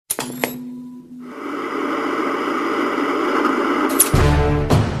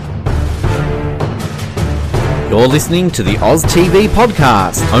You're listening to the Oz TV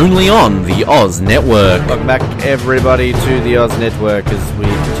podcast, only on the Oz Network. Welcome back, everybody, to the Oz Network as we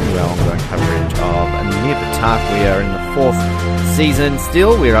continue our ongoing coverage of Nip Tuck. We are in the fourth season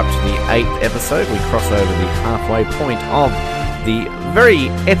still. We're up to the 8th episode. We cross over the halfway point of the very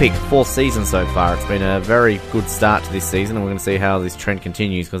epic fourth season so far. It's been a very good start to this season, and we're going to see how this trend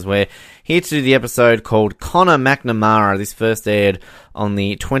continues, because we're here to do the episode called Connor McNamara. This first aired on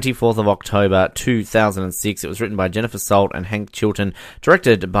the 24th of October 2006. It was written by Jennifer Salt and Hank Chilton,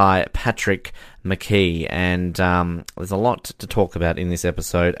 directed by Patrick McKee, and there's a lot to talk about in this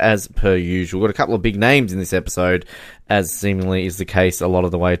episode, as per usual. We've got a couple of big names in this episode, as seemingly is the case a lot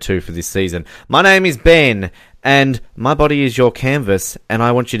of the way too for this season. My name is Ben, and my body is your canvas, and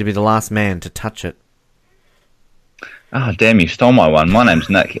I want you to be the last man to touch it. Oh, damn, you stole my one. My name's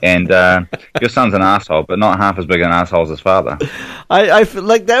Nick, and your son's an asshole, but not half as big an asshole as his father. I feel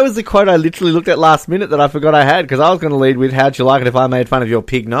like that was the quote I literally looked at last minute that I forgot I had, because I was going to lead with, how'd you like it if I made fun of your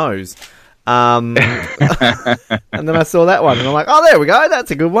pig nose? And then I saw that one, and I'm like, oh, there we go,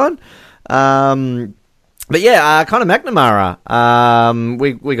 that's a good one. But yeah, Connor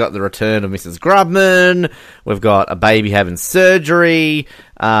McNamara. We got the return of Mrs Grubman. We've got a baby having surgery.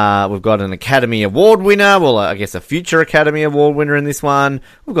 We've got an Academy Award winner. Well, I guess a future Academy Award winner in this one.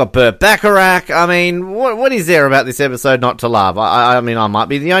 We've got Burt Bacharach. I mean, what is there about this episode not to love? I mean, I might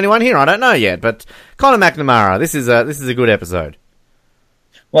be the only one here. I don't know yet. But Connor McNamara, this is a good episode.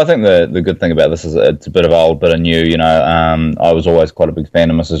 Well, I think the good thing about this is it's a bit of old, bit of new. You know, I was always quite a big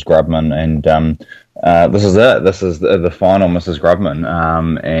fan of Mrs Grubman, and this is it. This is the final Mrs Grubman,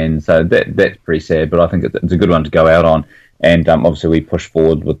 and so that's pretty sad. But I think it's a good one to go out on. And obviously we push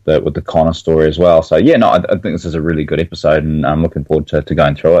forward with the Connor story as well. So yeah, no, I think this is a really good episode, and I'm looking forward to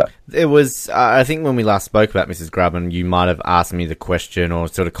going through it. It was, I think when we last spoke about Mrs Grubman, you might have asked me the question or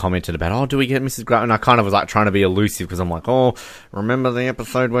sort of commented about, oh, do we get Mrs Grubman? And I kind of was like trying to be elusive, because I'm like, oh, remember the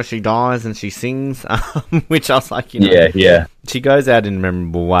episode where she dies and she sings? Which I was like, you know, yeah. She goes out in a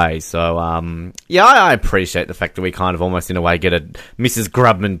memorable way. So yeah, I appreciate the fact that we kind of almost in a way get a Mrs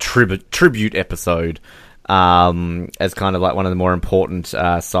Grubman tribute episode. As kind of like one of the more important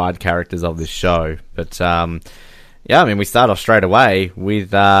side characters of this show. But yeah, I mean, we start off straight away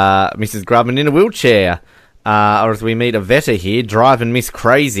with Mrs Grubman in a wheelchair, or as we meet Avetta here, driving Miss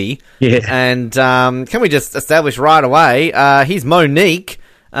Crazy. Yeah. And can we just establish right away, here's Monique,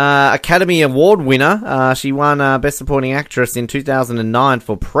 Academy Award winner. She won Best Supporting Actress in 2009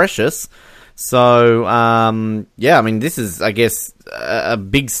 for Precious. So, yeah, I mean, this is, I guess, a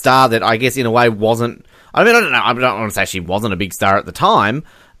big star that I guess in a way wasn't... I mean, I don't know. I don't want to say she wasn't a big star at the time,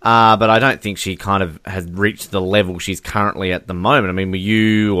 but I don't think she kind of has reached the level she's currently at the moment. I mean,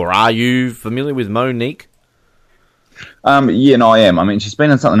 are you familiar with Monique? Yeah, no, I am. I mean, she's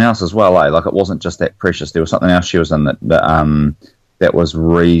been in something else as well, eh? Like, it wasn't just that Precious. There was something else she was in that was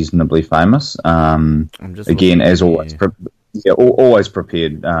reasonably famous. Again, as always, always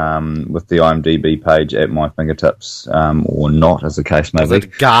prepared with the IMDb page at my fingertips, or not, as the case may be. Was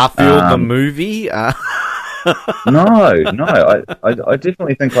it Garfield the movie? No. I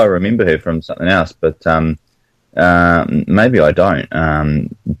definitely think I remember her from something else, but maybe I don't.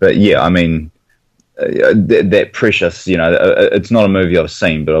 But yeah, I mean, that Precious, you know, it's not a movie I've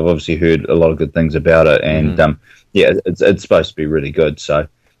seen, but I've obviously heard a lot of good things about it, and yeah, it's supposed to be really good. So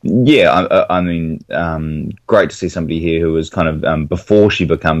yeah, I mean, great to see somebody here who was kind of before she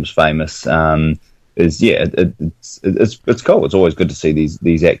becomes famous. It's cool. It's always good to see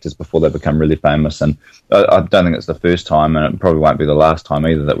these actors before they become really famous, and I don't think it's the first time, and it probably won't be the last time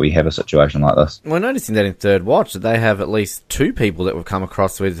either, that we have a situation like this. We're noticing that in Third Watch, that they have at least two people that we've come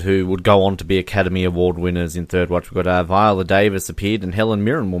across with who would go on to be Academy Award winners in Third Watch. We've got Viola Davis appeared, and Helen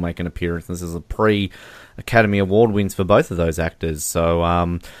Mirren will make an appearance. This is a pre-Academy Award wins for both of those actors,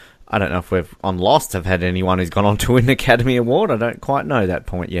 so I don't know if we've, on Lost, have had anyone who's gone on to win an Academy Award. I don't quite know that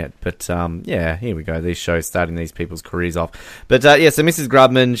point yet. But, yeah, here we go. These shows starting these people's careers off. But, yeah, so Mrs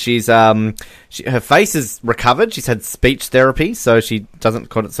Grubman, she's, her face is recovered. She's had speech therapy, so she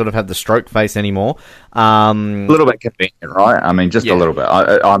doesn't sort of have the stroke face anymore. A little bit convenient, right? I mean, just a little bit.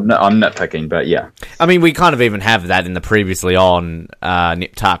 I'm nitpicking, but yeah. I mean, we kind of even have that in the previously on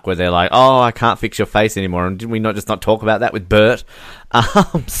Nip Tuck, where they're like, oh, I can't fix your face anymore. And did we not talk about that with Burt?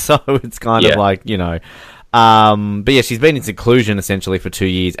 So it's kind of like, you know, but yeah, she's been in seclusion essentially for 2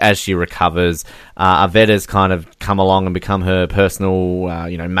 years as she recovers. Avetta's kind of come along and become her personal,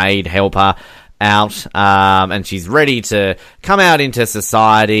 maid helper out, and she's ready to come out into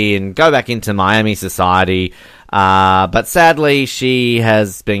society and go back into Miami society. But sadly, she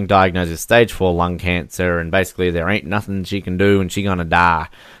has been diagnosed with stage 4 lung cancer, and basically there ain't nothing she can do, and she's gonna die.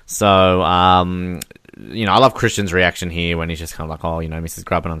 So, I love Christian's reaction here when he's just kind of like, oh, Mrs.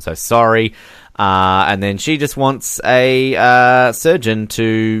 Grubman, I'm so sorry. And then she just wants a surgeon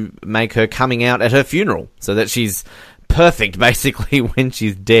to make her coming out at her funeral so that she's perfect, basically, when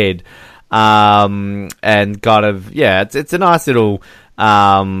she's dead. And kind of, it's a nice little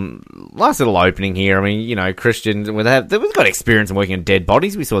opening here. I mean, Christian, we've got experience in working on dead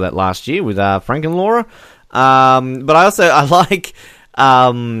bodies. We saw that last year with Frank and Laura. But I like,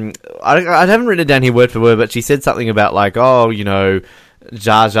 I haven't written it down here word for word, but she said something about like, Jar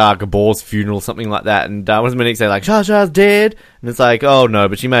Jar Gabor's funeral, something like that. And what does Monique say? Like, Jar Jar's dead? And it's like, oh no,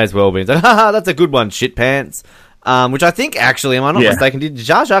 but she may as well be. It's like, haha, that's a good one, shit pants. Which I think, actually, am I not mistaken, did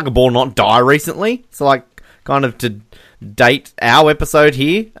Jar Jar Gabor not die recently? So, like, kind of to date our episode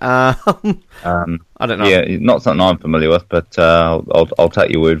here. I don't know. Yeah, not something I'm familiar with, but I'll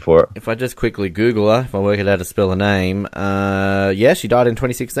take your word for it. If I just quickly Google her, if I work out how to spell her name, she died in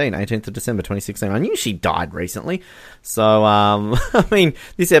 2016, 18th of December 2016. I knew she died recently. So, I mean,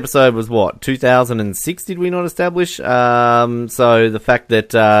 this episode was what, 2006, did we not establish? So the fact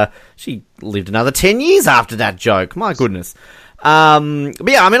that she lived another 10 years after that joke, my goodness. But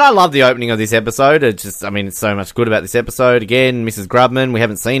yeah, I mean, I love the opening of this episode. It's so much good about this episode. Again, Mrs. Grubman, we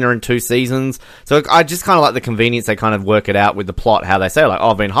haven't seen her in 2 seasons. So I just kind of like the convenience they kind of work it out with the plot, how they say, like, oh,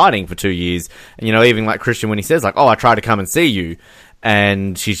 I've been hiding for 2 years. And, even like Christian when he says, like, oh, I tried to come and see you.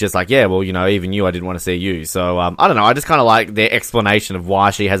 And she's just like, yeah, well, even you, I didn't want to see you. So, I don't know. I just kind of like their explanation of why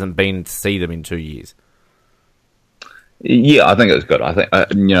she hasn't been to see them in 2 years. Yeah, I think it's good. I think,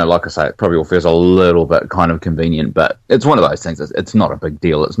 like I say, it probably all feels a little bit kind of convenient, but it's one of those things. It's not a big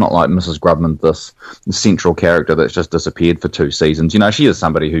deal. It's not like Mrs. Grubman, this central character that's just disappeared for 2 seasons. She is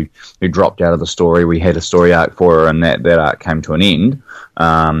somebody who dropped out of the story. We had a story arc for her, and that arc came to an end.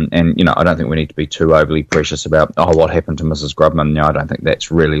 And I don't think we need to be too overly precious about, what happened to Mrs. Grubman. I don't think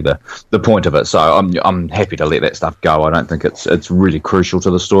that's really the point of it. So I'm happy to let that stuff go. I don't think it's really crucial to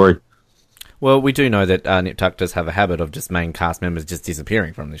the story. Well, we do know that Nip Tuck does have a habit of just main cast members just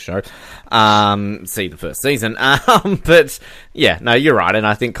disappearing from this show. See the first season. But, yeah, no, you're right. And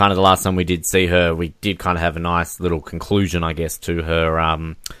I think kind of the last time we did see her, we did kind of have a nice little conclusion, I guess, to her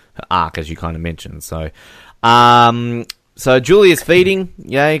arc, as you kind of mentioned. So Julia's feeding.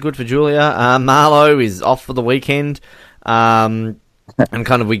 Yay, good for Julia. Marlow is off for the weekend. And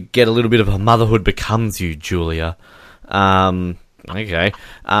kind of we get a little bit of a motherhood becomes you, Julia. Okay.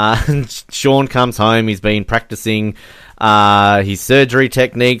 Sean comes home. He's been practicing his surgery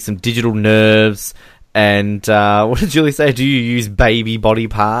techniques, some digital nerves, and what did Julie say? Do you use baby body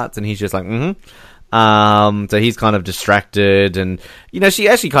parts? And he's just like, mm-hmm. So he's kind of distracted, and she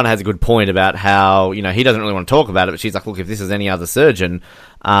actually kind of has a good point about how he doesn't really want to talk about it, but she's like, look, if this is any other surgeon,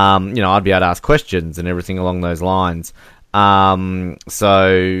 I'd be able to ask questions and everything along those lines.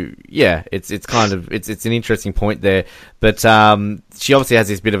 So yeah, it's kind of it's an interesting point there, but she obviously has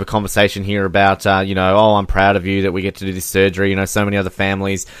this bit of a conversation here about oh, I'm proud of you that we get to do this surgery. So many other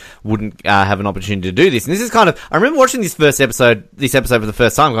families wouldn't have an opportunity to do this, and this is kind of, I remember watching this episode for the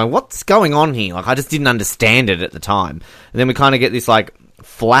first time, going, what's going on here? Like, I just didn't understand it at the time, and then we kind of get this like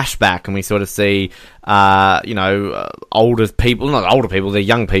flashback, and we sort of see older people, not older people, they're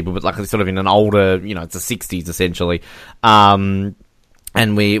young people, but like sort of in an older, it's the 60s essentially, and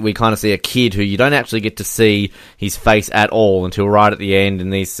we kind of see a kid who you don't actually get to see his face at all until right at the end,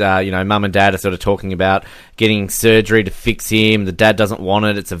 and these mum and dad are sort of talking about getting surgery to fix him. The dad doesn't want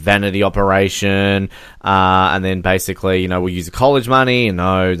it, it's a vanity operation, and then basically we'll use the college money, and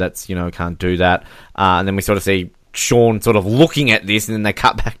no, that's can't do that, and then we sort of see Sean sort of looking at this, and then they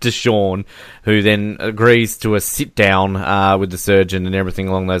cut back to Sean, who then agrees to a sit down with the surgeon and everything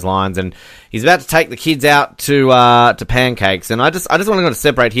along those lines, and he's about to take the kids out to pancakes. And I just want to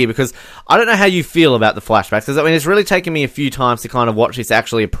separate here, because I don't know how you feel about the flashbacks, because it's really taken me a few times to kind of watch this to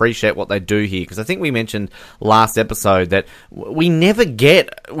actually appreciate what they do here, because I think we mentioned last episode that we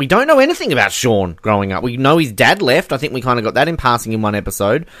don't know anything about Sean growing up. We know his dad left. I think we kind of got that in passing in one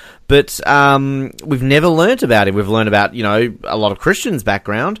episode, but we've never learnt about him. We've learned about a lot of Christian's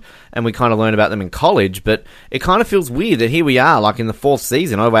background, and we kind of learned about them in college, but it kind of feels weird that here we are, like in the 4th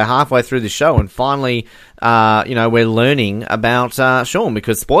season, we're halfway through the show, and finally, we're learning about Sean,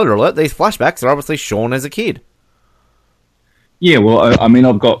 because, spoiler alert, these flashbacks are obviously Sean as a kid. Yeah, well, I mean,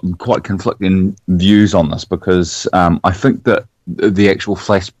 I've got quite conflicting views on this, because I think that the actual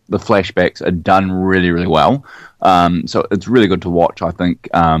flashbacks are done really, really well. So it's really good to watch. I think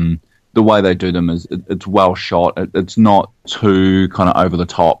the way they do them is it's well shot. It's not too kind of over the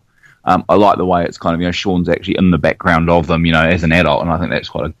top. I like the way it's kind of, Sean's actually in the background of them, as an adult, and I think that's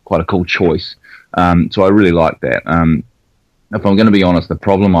quite a cool choice. So I really like that. If I'm going to be honest, the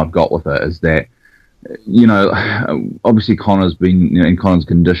problem I've got with it is that obviously Connor's been, in Connor's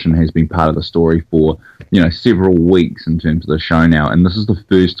condition has been part of the story for, several weeks in terms of the show now. And this is the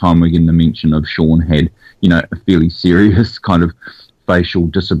first time we're getting the mention of Sean had, a fairly serious kind of facial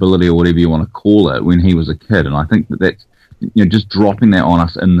disability or whatever you want to call it when he was a kid. And I think that's, just dropping that on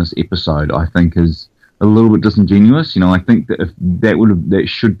us in this episode, I think is a little bit disingenuous. I think that if that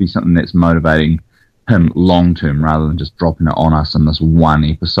should be something that's motivating him long term rather than just dropping it on us in this one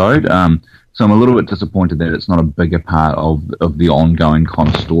episode. So I'm a little bit disappointed that it's not a bigger part of the ongoing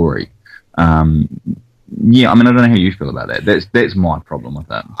Connor story. I don't know how you feel about that. That's my problem with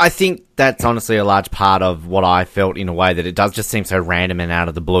that. I think that's honestly a large part of what I felt, in a way that it does just seem so random and out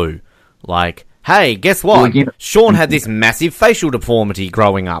of the blue. Like, hey, guess what? Well, again, Sean had this massive facial deformity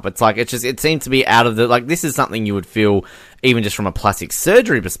growing up. It's like, it seemed to be out of the, like, this is something you would feel, even just from a plastic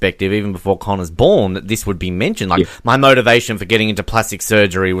surgery perspective, even before Connor's born, that this would be mentioned. Like, my motivation for getting into plastic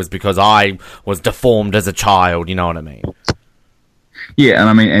surgery was because I was deformed as a child, you know what I mean? Yeah, and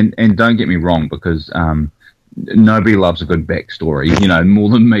I mean, and don't get me wrong, because nobody loves a good backstory, more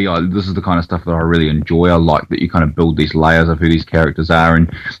than me. This is the kind of stuff that I really enjoy. I like that you kind of build these layers of who these characters are,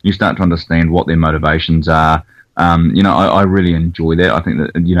 and you start to understand what their motivations are. I really enjoy that. I think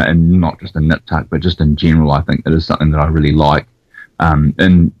that, and not just in Nip Tuck, but just in general, I think it is something that I really like.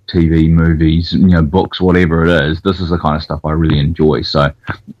 In TV, movies, books, whatever it is, this is the kind of stuff I really enjoy. So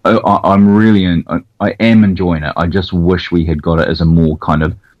I am enjoying it. I just wish we had got it as a more kind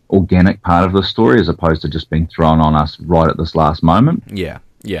of organic part of the story, as opposed to just being thrown on us right at this last moment. Yeah,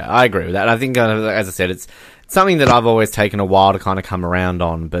 I agree with that. I think, as I said, it's something that I've always taken a while to kind of come around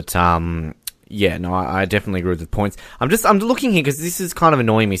on, but I definitely agree with the points. I'm looking here because this is kind of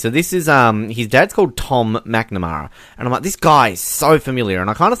annoying me. So this is, his dad's called Tom McNamara, and I'm like, this guy is so familiar, and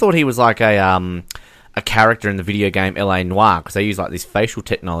I kind of thought he was like a character in the video game LA Noire, because they use like this facial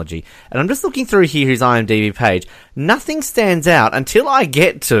technology. And I'm just looking through here his IMDb page. Nothing stands out until I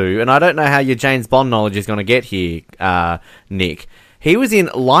get to, and I don't know how your James Bond knowledge is going to get here, Nick. He was in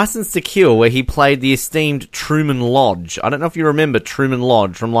License to Kill, where he played the esteemed Truman Lodge. I don't know if you remember Truman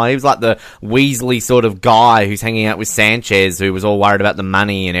Lodge from, like, he was like the Weasley sort of guy who's hanging out with Sanchez, who was all worried about the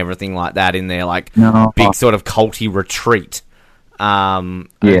money and everything like that in their, like, big sort of culty retreat. I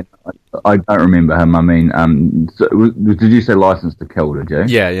don't remember him. I mean, did you say License to Kill, did you?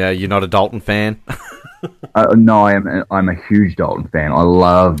 Yeah, you're not a Dalton fan? No, I'm a huge Dalton fan. I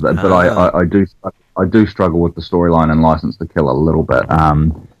love that, but I do struggle with the storyline in License to Kill a little bit. I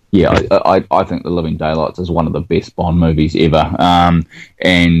think The Living Daylights is one of the best Bond movies ever. I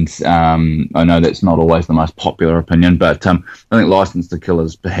know that's not always the most popular opinion, but I think License to Kill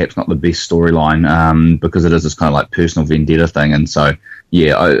is perhaps not the best storyline, because it is this kind of like personal vendetta thing, and so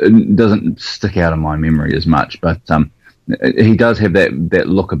it doesn't stick out in my memory as much. But he does have that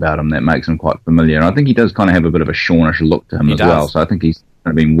look about him that makes him quite familiar, and I think he does kind of have a bit of a Shawnish look to him as well. So I think he's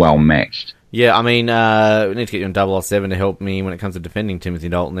kind of been well matched. Yeah, I mean, we need to get you on 007 to help me when it comes to defending Timothy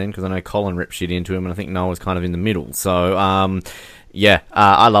Dalton then, because I know Colin ripped shit into him, and I think Noah's kind of in the middle. So,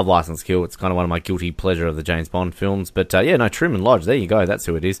 I love License to Kill. It's kind of one of my guilty pleasure of the James Bond films. But, Truman Lodge, there you go. That's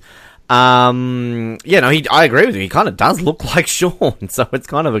who it is. I agree with you. He kind of does look like Sean, so it's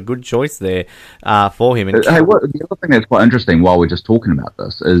kind of a good choice there for him. And the other thing that's quite interesting while we're just talking about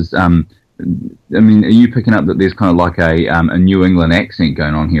this is... I mean, are you picking up that there's kind of like a New England accent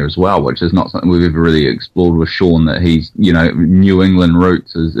going on here as well, which is not something we've ever really explored with Sean, that he's, New England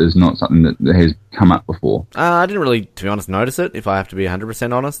roots is not something that has come up before? I didn't really, to be honest, notice it, if I have to be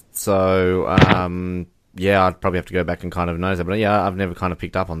 100% honest. So, I'd probably have to go back and kind of notice it. But I've never kind of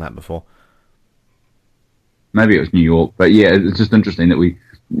picked up on that before. Maybe it was New York, but it's just interesting that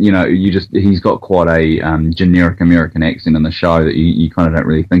he's got quite a generic American accent in the show that you kind of don't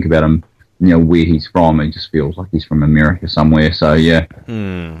really think about him, where he's from. It just feels like he's from America somewhere, so yeah.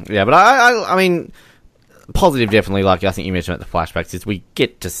 But I mean, positive definitely, like I think you mentioned at the flashbacks, is we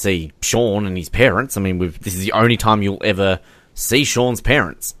get to see Sean and his parents. I mean, this is the only time you'll ever see Sean's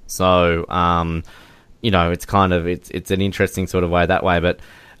parents. So, it's kind of, it's an interesting sort of way that way, but...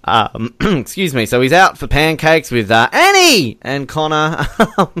 excuse me. So he's out for pancakes with Annie and Connor.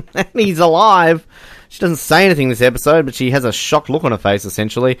 Annie's alive. She doesn't say anything this episode, but she has a shocked look on her face,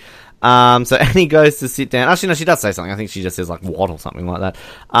 essentially. So Annie goes to sit down. Actually, no, she does say something. I think she just says, like, what or something like that.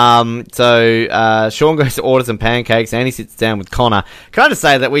 Sean goes to order some pancakes. Annie sits down with Connor. Can I just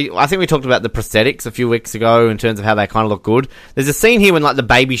say that I think we talked about the prosthetics a few weeks ago in terms of how they kind of look good. There's a scene here when, like, the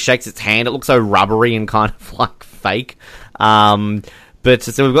baby shakes its hand. It looks so rubbery and kind of, like, fake. But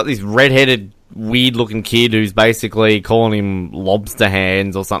so we've got this red-headed, weird-looking kid who's basically calling him lobster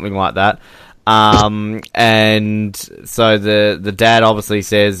hands or something like that. And so the dad obviously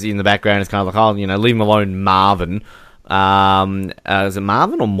says in the background, is kind of like, oh, leave him alone, Marvin. Is it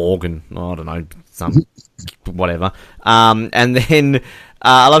Marvin or Morgan? Oh, I don't know, whatever. And then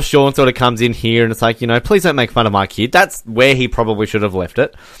I love Sean sort of comes in here and it's like, please don't make fun of my kid. That's where he probably should have left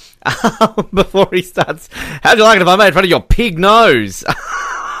it. Before he starts, how'd you like it if I made fun of your pig nose?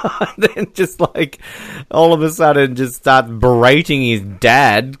 And then just like all of a sudden just starts berating his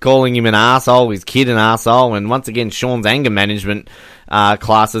dad, calling him an arsehole, his kid an arsehole, and once again Sean's anger management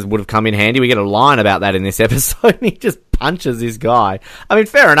classes would have come in handy. We get a line about that in this episode, and he just punches this guy. I mean,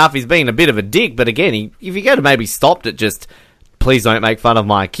 fair enough, he's being a bit of a dick, but again, if you go to maybe stopped at just, please don't make fun of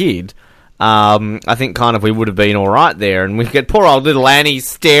my kid, I think kind of we would have been alright there. And we get poor old little Annie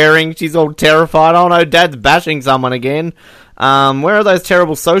staring, she's all terrified, oh no, Dad's bashing someone again. Where are those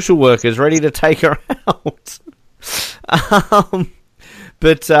terrible social workers ready to take her out?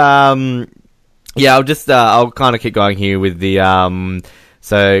 Yeah, I'll kind of keep going here with the,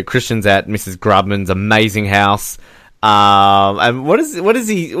 so Christian's at Mrs. Grubman's amazing house. And what does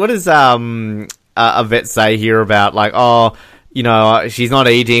a vet say here about, like, oh, she's not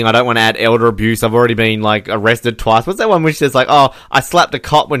eating, I don't want to add elder abuse, I've already been, like, arrested twice. What's that one which says, like, oh, I slapped a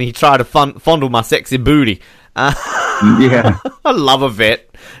cop when he tried to fondle my sexy booty. Yeah. I love a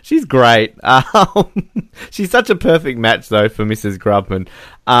vet. She's great. She's such a perfect match, though, for Mrs. Grubman.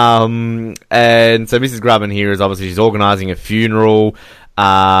 And so Mrs. Grubman here is obviously, she's organising a funeral.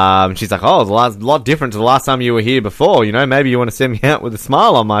 She's like, oh, it's a lot different to the last time you were here before. Maybe you want to send me out with a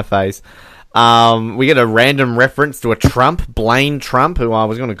smile on my face. We get a random reference to a Trump, Blaine Trump, who I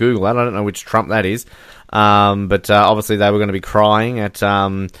was going to Google that. I don't know which Trump that is. But obviously they were going to be crying at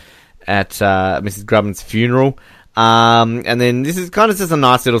Mrs. Grubman's funeral. And then this is kind of just a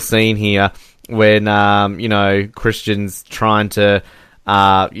nice little scene here when, Christian's trying to,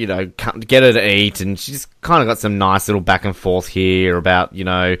 get her to eat, and she's kind of got some nice little back and forth here about,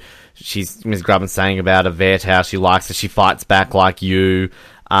 Mrs. Grubman saying about a vet, how she likes it, she fights back like you.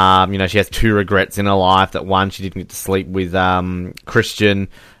 She has 2 regrets in her life. That one, she didn't get to sleep with Christian.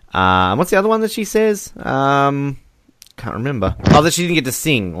 What's the other one that she says? Can't remember. Oh, that she didn't get to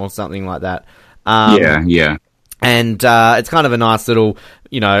sing or something like that. Yeah. And it's kind of a nice little,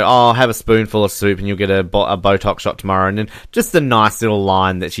 have a spoonful of soup and you'll get a Botox shot tomorrow. And then just a nice little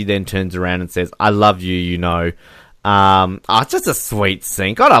line that she then turns around and says, I love you, It's just a sweet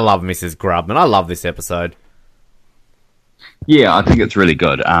scene. God, I love Mrs. Grubman. I love this episode. Yeah, I think it's really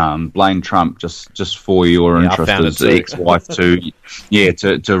good. Blaine Trump, just for your interest, is the ex-wife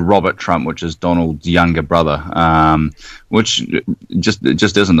to Robert Trump, which is Donald's younger brother. Which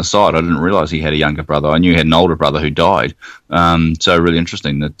just as an aside, I didn't realise he had a younger brother. I knew he had an older brother who died. So really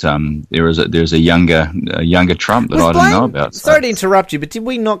interesting that there's a younger Trump that I didn't know about. So. Sorry to interrupt you, but did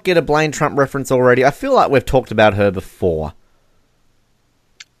we not get a Blaine Trump reference already? I feel like we've talked about her before.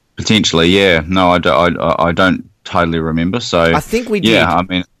 Potentially, yeah. No, I don't totally remember. So I think we did. Yeah, I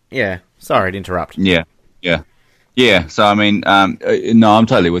mean, yeah. Sorry to interrupt. Yeah. So I mean, no, I'm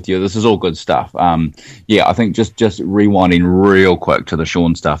totally with you. This is all good stuff. I think just rewinding real quick to the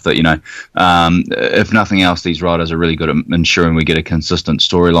Sean stuff. That if nothing else, these writers are really good at ensuring we get a consistent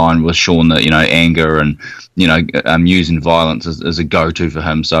storyline with Sean. That anger and using violence is a go-to for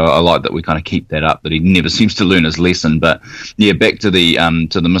him. So I like that we kind of keep that up. That he never seems to learn his lesson. But yeah, back to the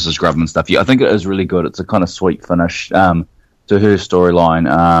Mrs. Grubman stuff. Yeah, I think it is really good. It's a kind of sweet finish. To her storyline.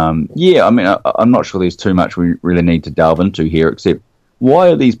 I mean, I'm not sure there's too much we really need to delve into here, except why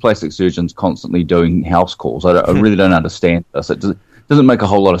are these plastic surgeons constantly doing house calls? I really don't understand this. It doesn't make a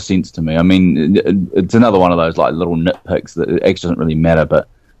whole lot of sense to me. I mean, it's another one of those like little nitpicks that it actually doesn't really matter, but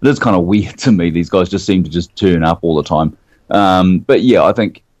it is kind of weird to me. These guys just seem to just turn up all the time. But yeah, I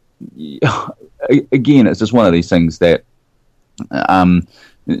think, again, it's just one of these things that,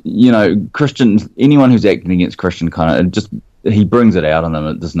 Christian, anyone who's acting against Christian he brings it out on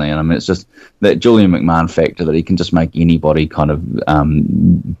them, doesn't he? And I mean, it's just that Julia McMahon factor that he can just make anybody kind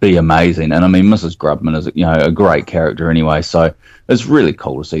of be amazing. And I mean, Mrs. Grubman is a great character anyway, so it's really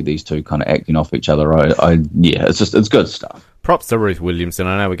cool to see these two kind of acting off each other. It's good stuff. Props to Ruth Williamson.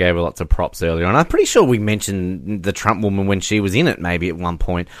 I know we gave her lots of props earlier, and I'm pretty sure we mentioned the Trump woman when she was in it, maybe at one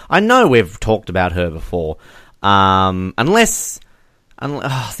point. I know we've talked about her before, unless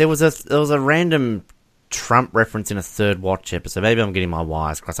there was a random Trump reference in a Third Watch episode. Maybe I'm getting my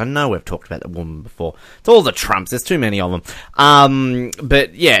wires crossed. I know we've talked about that woman before. It's all the Trumps. There's too many of them.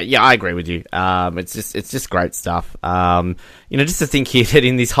 But yeah, I agree with you. It's just great stuff. Just to think here that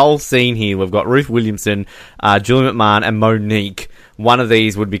in this whole scene here, we've got Ruth Williamson, Julie McMahon, and Monique. One of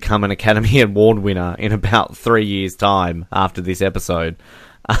these would become an Academy Award winner in about 3 years' time after this episode.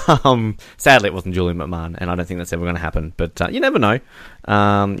 Sadly, it wasn't Julia McMahon, and I don't think that's ever going to happen. But you never know.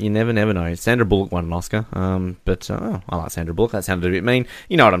 You never know. Sandra Bullock won an Oscar. I like Sandra Bullock. That sounded a bit mean.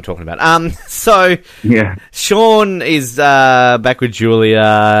 You know what I'm talking about. So Yeah. Sean is back with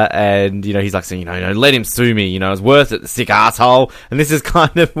Julia, and he's like saying, let him sue me. It's worth it, the sick asshole. And this is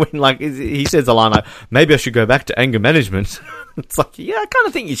kind of when he says a line like, maybe I should go back to anger management. It's like, yeah, I kind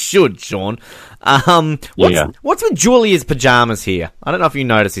of think you should, Sean. What's with Julia's pajamas here? I don't know if you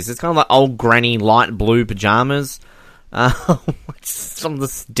noticed this. It's kind of like old granny light blue pajamas. I'm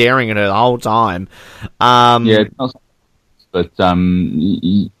just staring at her the whole time. Yeah,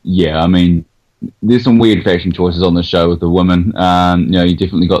 I mean, there's some weird fashion choices on the show with the women. You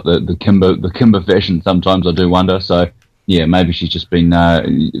definitely got the Kimber fashion. Sometimes I do wonder. So yeah, maybe she's just been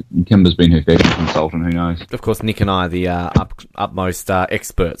Kimber's been her fashion consultant. Who knows? Of course, Nick and I are the utmost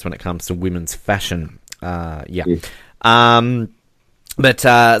experts when it comes to women's fashion. Yes. So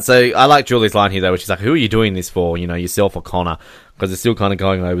I like Julie's line here though, which is like, "Who are you doing this for? Yourself or Connor?" Because they're still kind of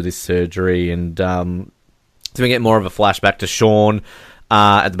going over this surgery, and so we get more of a flashback to Sean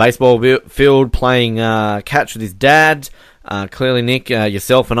at the baseball field playing catch with his dad. Clearly, Nick,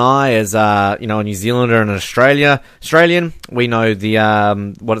 yourself and I, as a New Zealander and an Australian, we know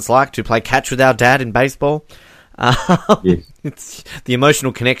the what it's like to play catch with our dad in baseball. Yes. The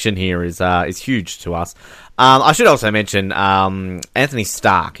emotional connection here is huge to us. I should also mention Anthony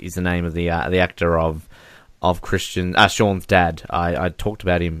Stark is the name of the actor of Sean's dad. I talked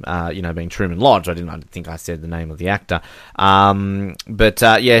about him, being Truman Lodge. I didn't think I said the name of the actor. Sean,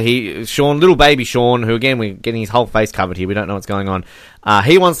 little baby Sean, who again, we're getting his whole face covered here. We don't know what's going on.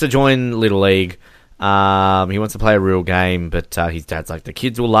 He wants to join Little League. He wants to play a real game, but his dad's like, the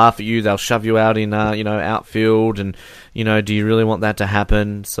kids will laugh at you. They'll shove you out in, outfield. And, do you really want that to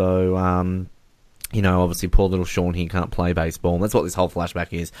happen? So, obviously poor little Sean here can't play baseball. And that's what this whole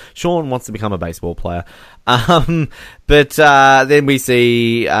flashback is. Sean wants to become a baseball player. Then we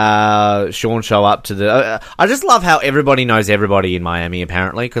see Sean show up to the... I just love how everybody knows everybody in Miami,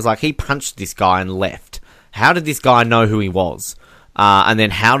 apparently, because he punched this guy and left. How did this guy know who he was? And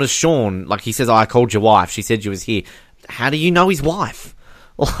then how does Sean... he says, I called your wife. She said you was here. How do you know his wife?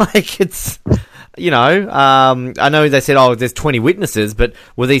 It's... I know they said, there's 20 witnesses, but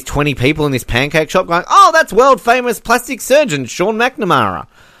were these 20 people in this pancake shop going, that's world-famous plastic surgeon Sean McNamara?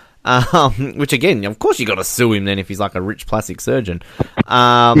 Which, again, of course you got to sue him then if he's a rich plastic surgeon.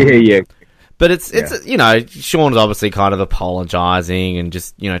 Yeah. But it's Sean's obviously kind of apologising and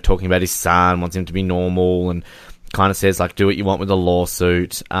just, talking about his son, wants him to be normal, and kind of says, do what you want with the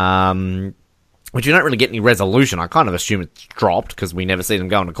lawsuit. Which you don't really get any resolution. I kind of assume it's dropped because we never see them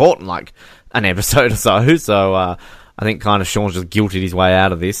going to court in an episode or so. So I think kind of Sean's just guilted his way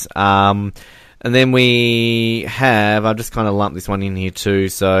out of this. And then we have... I've just kind of lumped this one in here too.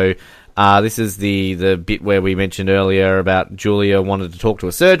 So this is the bit where we mentioned earlier about Julia wanted to talk to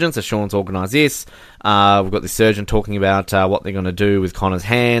a surgeon. So Sean's organised this. We've got the surgeon talking about what they're going to do with Connor's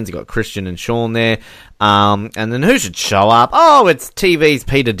hands. You've got Christian and Sean there. And then who should show up? It's TV's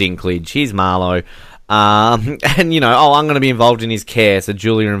Peter Dinklage. Here's Marlow. I'm going to be involved in his care, so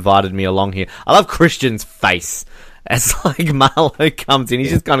Julia invited me along here. I love Christian's face as Marlow comes in. He's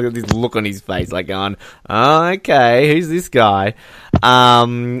just kind of got this look on his face, going, okay, who's this guy?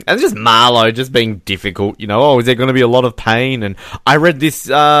 And it's just Marlow just being difficult, is there going to be a lot of pain? And I read this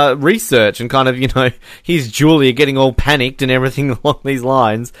research and kind of, here's Julia getting all panicked and everything along these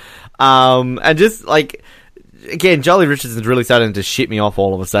lines. And just again, Jolie Richardson's really starting to shit me off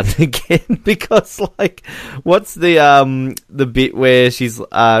all of a sudden again, because what's the bit where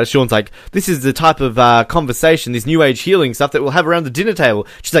Sean's like, this is the type of conversation, this new age healing stuff that we'll have around the dinner table.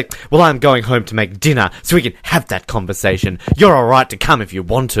 She's like, well, I'm going home to make dinner so we can have that conversation. You're all right to come if you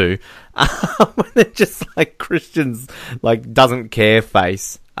want to. And then just Christian's doesn't care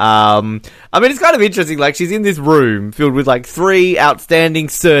face. It's kind of interesting. She's in this room filled with 3 outstanding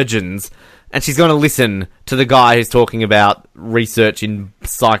surgeons, and she's going to listen to the guy who's talking about research in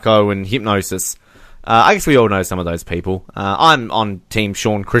psycho and hypnosis. I guess we all know some of those people. I'm on team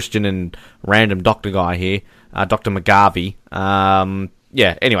Sean Christian and random doctor guy here, Dr. McGarvey.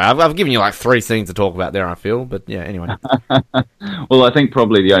 Anyway, I've given you 3 scenes to talk about there, I feel. But yeah, anyway. Well, I think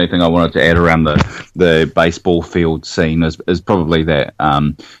probably the only thing I wanted to add around the baseball field scene is probably that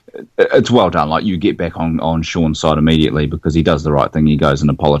it's well done. Like, you get back on Sean's side immediately because he does the right thing. He goes and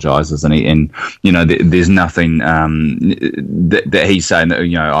apologises, and there's nothing that he's saying that,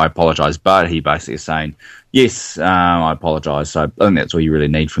 I apologise, but he basically is saying, yes, I apologise. So I think that's all you really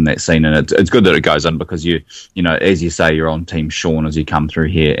need from that scene, and it's good that it goes in because as you say, you're on Team Sean as you come through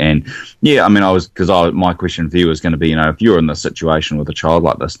here. And yeah, I mean, my question for you was going to be, if you're in this situation with a child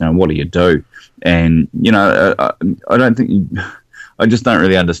like this, now what do you do? And I just don't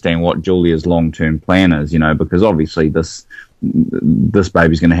really understand what Julia's long-term plan is, because obviously this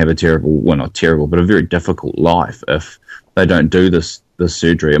baby's going to have not terrible, but a very difficult life if they don't do this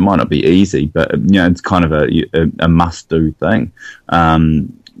surgery. It might not be easy, but it's kind of a must-do thing.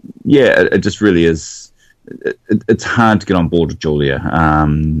 It just really is. It's hard to get on board with Julia. I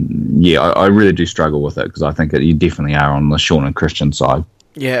really do struggle with it because I think you definitely are on the Sean and Christian side.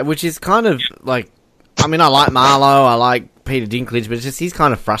 Yeah, which is kind of like, I mean, I like Marlow, I like Peter Dinklage, but it's just he's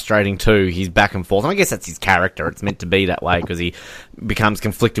kind of frustrating too. He's back and forth. And I guess that's his character. It's meant to be that way because he becomes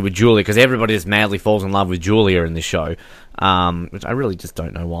conflicted with Julia because everybody just madly falls in love with Julia in this show, which I really just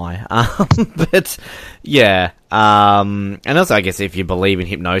don't know why. But yeah, and also I guess if you believe in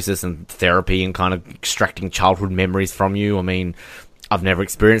hypnosis and therapy and kind of extracting childhood memories from you, I mean, I've never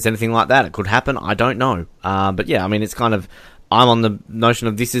experienced anything like that. It could happen. I don't know. But yeah, I mean, it's kind of, I'm on the notion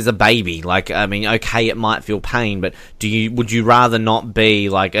of this is a baby. Like, I mean, okay, it might feel pain, but would you rather not be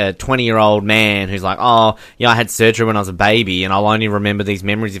like a 20-year-old man who's like, oh, yeah, I had surgery when I was a baby and I'll only remember these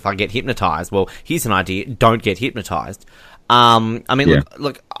memories if I get hypnotized? Well, here's an idea. Don't get hypnotized. I mean, yeah.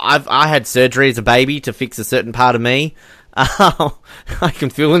 Look, I had surgery as a baby to fix a certain part of me. I can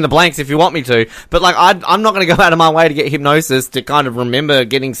fill in the blanks if you want me to, but like I'm not going to go out of my way to get hypnosis to kind of remember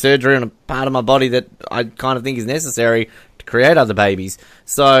getting surgery on a part of my body that I kind of think is necessary to create other babies.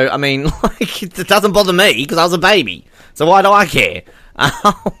 So I mean, like, it doesn't bother me because I was a baby. So why do I care?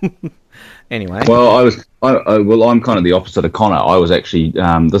 Anyway. Well, I'm kind of the opposite of Connor. I was actually,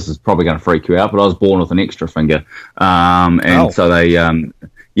 this is probably going to freak you out, but I was born with an extra finger, so they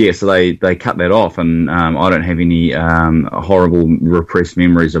cut that off, and I don't have any horrible repressed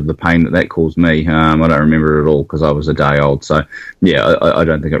memories of the pain that caused me. I don't remember it at all because I was a day old. So yeah, I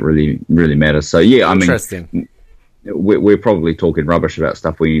don't think it really matters. So yeah, I mean, we're probably talking rubbish about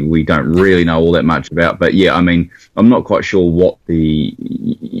stuff we don't really know all that much about. But yeah, I mean, I'm not quite sure what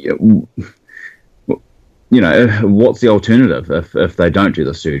what's the alternative if they don't do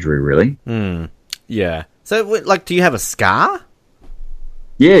the surgery, really. Yeah. So, like, do you have a scar?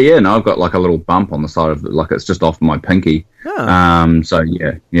 Yeah, no, I've got like a little bump on the side of it, like it's just off my pinky. Oh. So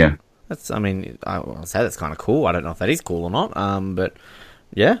yeah. That's, I mean, I'll say that's kind of cool. I don't know if that is cool or not. But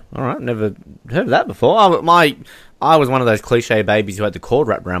yeah, all right, never heard of that before. I was one of those cliche babies who had the cord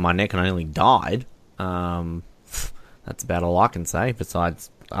wrapped around my neck and I nearly died. That's about all I can say.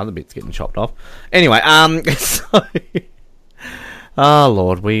 Besides other bits getting chopped off. Anyway, so, oh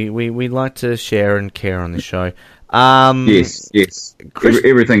Lord, we like to share and care on this show. Yes.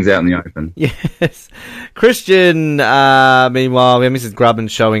 Everything's out in the open. Yes. Christian, meanwhile, we have Mrs. Grubman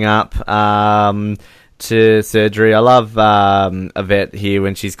showing up to surgery. I love Yvette here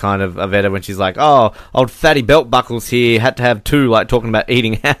when she's when she's like, oh, old fatty belt buckles here, had to have two, like talking about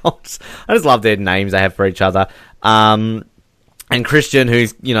eating out. I just love their names they have for each other. And Christian,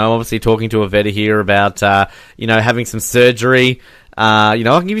 who's, obviously talking to Yvette here about, having some surgery. I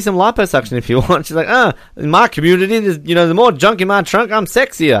can give you some liposuction if you want. She's like, in my community, the more junk in my trunk, I'm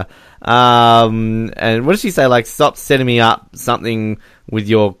sexier. And what does she say? Like, stop setting me up something with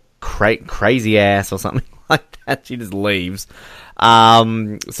your crazy ass or something like that. She just leaves. So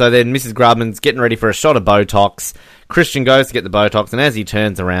then Mrs. Grubman's getting ready for a shot of Botox. Christian goes to get the Botox, and as he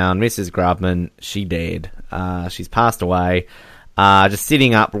turns around, Mrs. Grubman, she dead. She's passed away. Just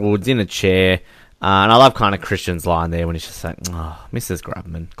sitting upwards in a chair. And I love kind of Christian's line there when he's just like, oh, Mrs.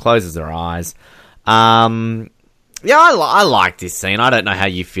 Grubman, closes her eyes. Yeah, I like this scene. I don't know how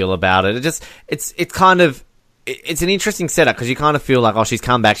you feel about it. It's an interesting setup because you kind of feel like, oh, she's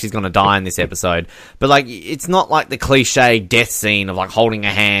come back, she's going to die in this episode. But, like, it's not like the cliche death scene of, like, holding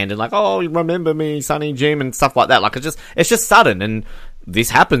a hand and, like, oh, remember me, Sonny Jim, and stuff like that. Like, it's just sudden, and this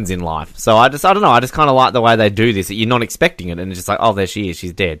happens in life. So I don't know, I just kind of like the way they do this, that you're not expecting it, and it's just like, oh, there she is,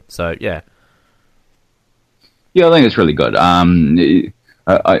 she's dead. So, yeah. Yeah, I think it's really good. I kind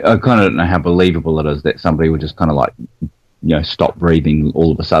of don't know how believable it is that somebody would just kind of like, stop breathing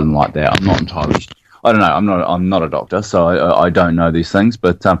all of a sudden like that. I'm not entirely. I don't know. I'm not a doctor, so I don't know these things.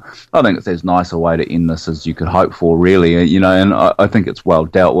 But I think it's as nice a way to end this as you could hope for, really. And I think it's well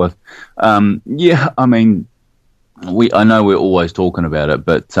dealt with. Yeah, I mean, I know we're always talking about it,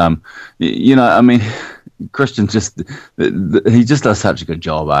 but I mean, Christian he just does such a good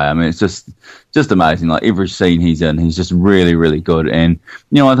job. I mean, it's just amazing. Like every scene he's in, he's just really, really good. And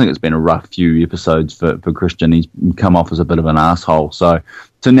I think it's been a rough few episodes for Christian. He's come off as a bit of an asshole. So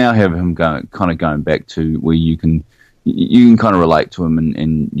to now have him going back to where you can kind of relate to him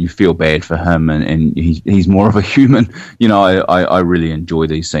and you feel bad for him and he's more of a human. I really enjoy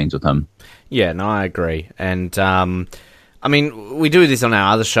these scenes with him. Yeah, no, I agree. And I mean, we do this on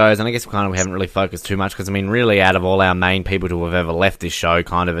our other shows, and I guess we haven't really focused too much, because, I mean, really, out of all our main people to have ever left this show,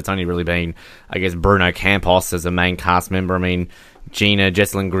 it's only really been, I guess, Bruno Campos as a main cast member. I mean, Gina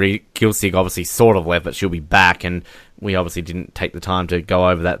Jesselyn Gilsig obviously sort of left, but she'll be back, and we obviously didn't take the time to go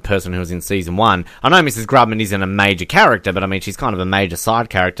over that person who was in season 1. I know Mrs Grubman isn't a major character, but I mean, she's kind of a major side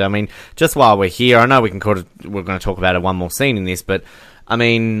character. I mean, just while we're here, I know we're going to talk about one more scene in this, but I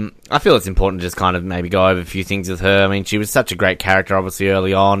mean, I feel it's important to just kind of maybe go over a few things with her. I mean, she was such a great character, obviously,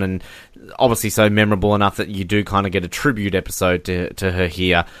 early on, and obviously so memorable enough that you do kind of get a tribute episode to her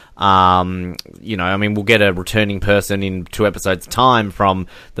here. I mean, we'll get a returning person in 2 episodes' time from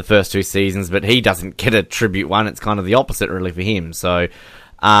the first 2 seasons, but he doesn't get a tribute one. It's kind of the opposite, really, for him. So,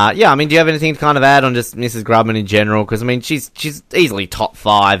 I mean, do you have anything to kind of add on just Mrs. Grubman in general? Because, I mean, she's easily top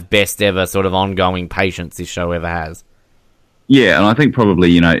 5 best ever sort of ongoing patients this show ever has. Yeah, and I think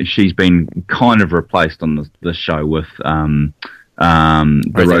probably, she's been kind of replaced on the show with the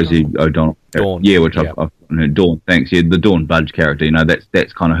Rosie O'Donnell. Dawn. Yeah, which I've Dawn, thanks. Yeah, the Dawn Budge character,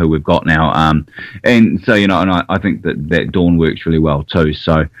 that's kind of who we've got now. And so, and I think that Dawn works really well too.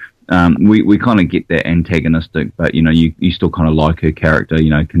 So we kind of get that antagonistic, but, you still kind of like her character,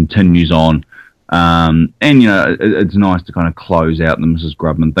 continues on. And, it's nice to kind of close out the Mrs.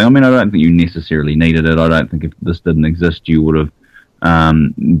 Grubman thing. I mean, I don't think you necessarily needed it. I don't think if this didn't exist, you would have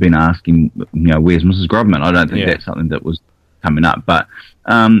been asking, where's Mrs. Grubman? I don't think that's something that was coming up. But,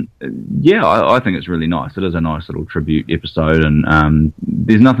 I think it's really nice. It is a nice little tribute episode, and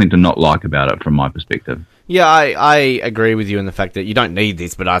there's nothing to not like about it from my perspective. Yeah, I agree with you in the fact that you don't need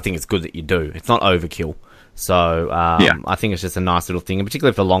this, but I think it's good that you do. It's not overkill. So, I think it's just a nice little thing, and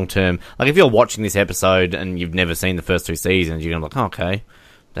particularly for long term. Like, if you're watching this episode and you've never seen the first 2 seasons, you're going to be like, oh, okay,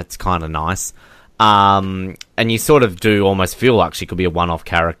 that's kind of nice. And you sort of do almost feel like she could be a one-off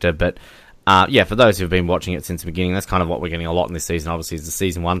character, but, for those who've been watching it since the beginning, that's kind of what we're getting a lot in this season. Obviously, it's the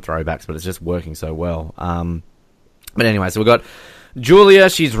season 1 throwbacks, but it's just working so well. But anyway, so we've got Julia,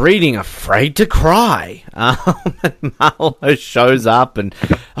 she's reading Afraid to Cry. And Marlow shows up and,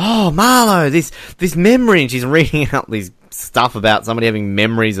 oh, Marlow, this memory, and she's reading out these stuff about somebody having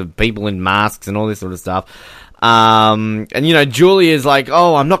memories of people in masks and all this sort of stuff. And, Julia's like,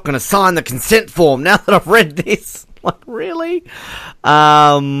 oh, I'm not going to sign the consent form now that I've read this. Like, really?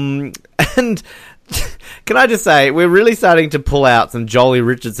 And can I just say, we're really starting to pull out some Jolie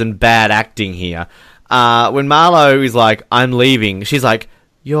Richardson bad acting here. When Marlow is like, I'm leaving, she's like,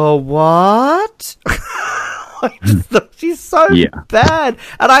 you're what? She's so bad.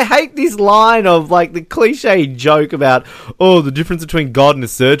 And I hate this line of, like, the cliche joke about, oh, the difference between God and a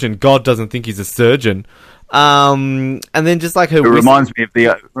surgeon. God doesn't think he's a surgeon. And then just like her... It reminds me of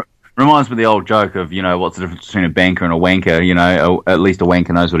the old joke of, what's the difference between a banker and a wanker? At least a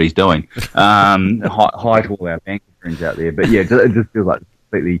wanker knows what he's doing. Hi to all our banker friends out there. But yeah, it just feels like a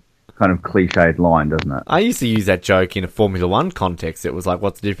completely kind of cliched line, doesn't it? I used to use that joke in a Formula 1 context. It was like,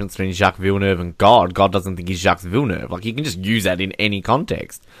 what's the difference between Jacques Villeneuve and God? God doesn't think he's Jacques Villeneuve. Like, you can just use that in any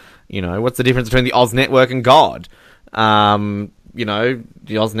context. What's the difference between the Oz Network and God? The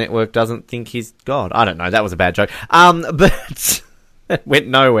Oz Network doesn't think he's God. I don't know. That was a bad joke. But it went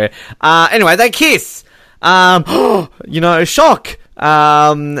nowhere. Anyway, they kiss. Shock.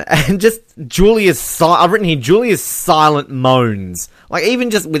 And just I've written here, Julia's silent moans. Like, even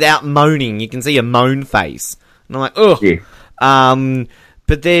just without moaning, you can see a moan face. And I'm like, ugh. Yeah.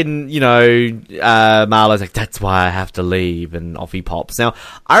 But then, Marlowe's like, that's why I have to leave, and off he pops. Now,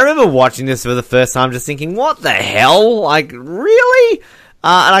 I remember watching this for the first time just thinking, what the hell? Like, really?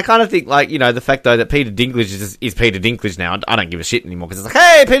 And I kind of think, like, the fact, though, that Peter Dinklage is Peter Dinklage now, I don't give a shit anymore, because it's like,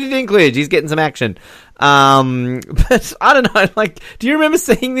 hey, Peter Dinklage, he's getting some action. But I don't know, like, do you remember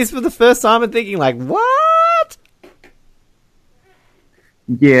seeing this for the first time and thinking, like, what?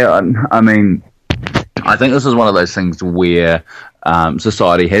 Yeah, I mean, I think this is one of those things where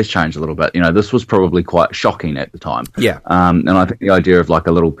society has changed a little bit. This was probably quite shocking at the time. Yeah. And I think the idea of, like,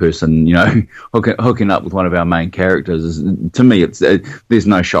 a little person, hooking up with one of our main characters is, to me, there's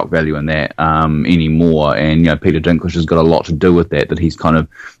no shock value in that anymore. And Peter Dinklage has got a lot to do with that. That he's kind of,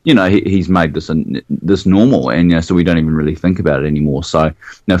 he's made this normal, and so we don't even really think about it anymore. So,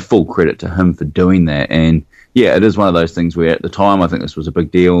 full credit to him for doing that. And yeah, it is one of those things where at the time I think this was a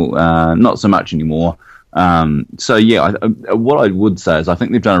big deal. Not so much anymore. So yeah, what I would say is I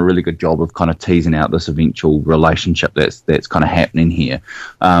think they've done a really good job of kind of teasing out this eventual relationship that's kind of happening here.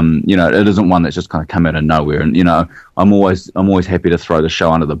 It isn't one that's just kind of come out of nowhere. And I'm always happy to throw the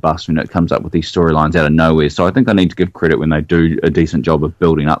show under the bus when it comes up with these storylines out of nowhere. So I think I need to give credit when they do a decent job of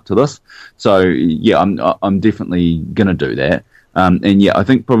building up to this. So yeah, I'm definitely gonna do that. And yeah, I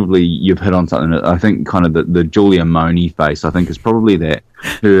think probably you've hit on something. I think kind of the Julia Mooney face, I think, is probably that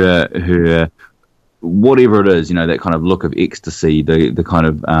her whatever it is, that kind of look of ecstasy, the kind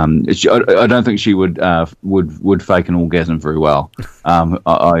of I don't think she would fake an orgasm very well.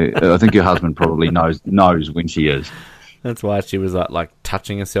 I think your husband probably knows when she is. That's why she was like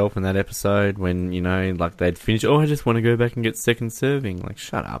touching herself in that episode when like they'd finished. Oh, I just want to go back and get second serving. Like,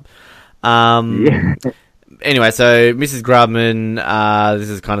 shut up. Yeah. Anyway, so Mrs. Grubman, this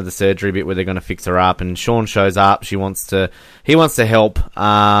is kind of the surgery bit where they're going to fix her up, and Sean shows up. He wants to help,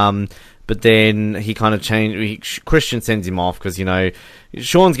 but then he kind of Christian sends him off because,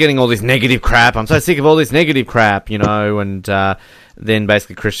 Sean's getting all this negative crap. I'm so sick of all this negative crap, and then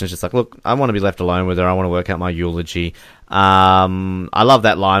basically Christian's just like, look, I want to be left alone with her. I want to work out my eulogy. I love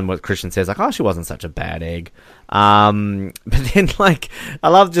that line where Christian says, like, oh, she wasn't such a bad egg. But then, like, I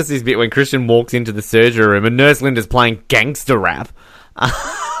love just this bit when Christian walks into the surgery room and Nurse Linda's playing gangster rap.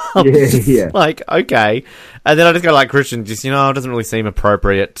 Yeah. Like, okay. And then I just go like, Christian, just, it doesn't really seem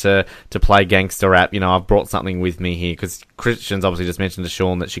appropriate to play gangster rap. I've brought something with me here, because Christian's obviously just mentioned to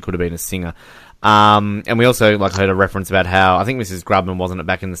Sean that she could have been a singer. And we also heard a reference about how I think Mrs. Grubman wasn't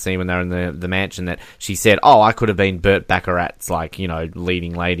back in the scene when they were in the mansion, that she said, "Oh, I could have been Burt Bacharach's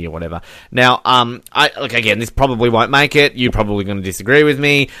leading lady or whatever." Now, again, this probably won't make it. You're probably going to disagree with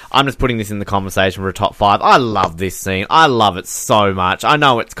me. I'm just putting this in the conversation for a top 5. I love this scene. I love it so much. I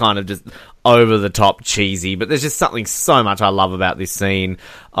know it's kind of just over the top cheesy, but there's just something so much I love about this scene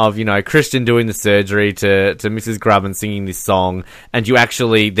of, Christian doing the surgery to Mrs. Grubman singing this song, and you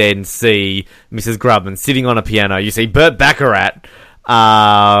actually then see Mrs. Grubman sitting on a piano. You see Burt Bacharach,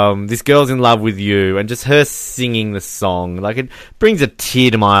 this girl's in love with you, and just her singing the song, like, it brings a tear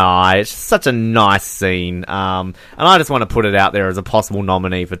to my eye. It's such a nice scene, and I just want to put it out there as a possible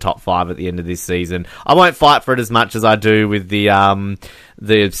nominee for top 5 at the end of this season. I won't fight for it as much as I do with the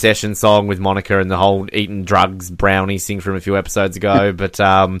Obsession song with Monica and the whole eating drugs brownie thing from a few episodes ago, but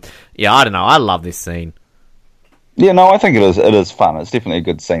yeah, I don't know, I love this scene. Yeah, no, I think it is fun. It's definitely a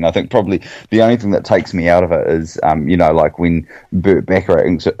good scene. I think probably the only thing that takes me out of it is, like when Burt Bacharach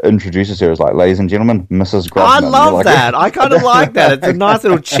introduces her as like, ladies and gentlemen, Mrs. Grubman. I love that. I kind of like that. It's a nice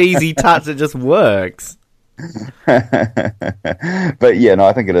little cheesy touch that just works. But yeah, no,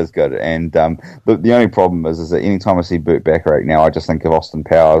 I think it is good. And the only problem is that anytime I see Burt Bacharach now, I just think of Austin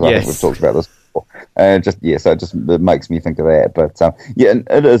Powers. Yes. I think we've talked about this before. So it makes me think of that. But yeah,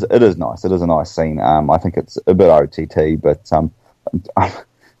 it is nice. It is a nice scene. I think it's a bit OTT, but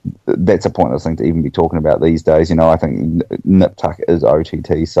that's a pointless thing to even be talking about these days. I think Nip Tuck is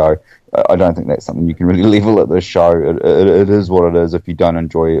OTT, so I don't think that's something you can really level at this show. It is what it is. If you don't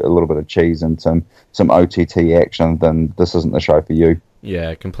enjoy a little bit of cheese and some OTT action, then this isn't the show for you.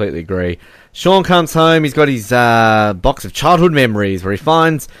 Yeah, completely agree. Sean comes home. He's got his box of childhood memories where he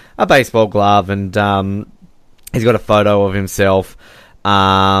finds a baseball glove, and he's got a photo of himself.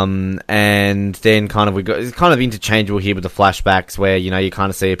 And then it's kind of interchangeable here with the flashbacks where, you kind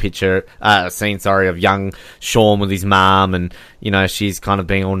of see a scene of young Sean with his mum, and, she's kind of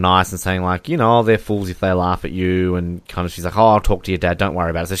being all nice and saying like, oh, they're fools if they laugh at you, and kind of she's like, oh, I'll talk to your dad, don't worry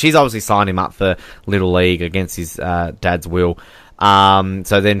about it. So she's obviously signed him up for Little League against his dad's will.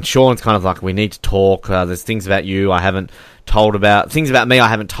 So then Sean's kind of like, we need to talk, there's things about you I haven't told about, things about me I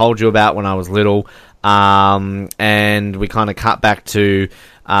haven't told you about when I was little. And we kind of cut back to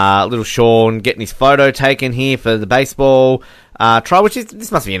little Sean getting his photo taken here for the baseball trial,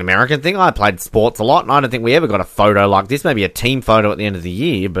 this must be an American thing. I played sports a lot, and I don't think we ever got a photo like this. Maybe a team photo at the end of the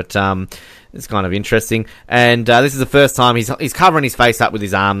year, but it's kind of interesting. And this is the first time he's covering his face up with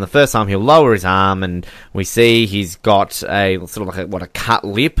his arm. The first time he'll lower his arm, and we see he's got a sort of like a cut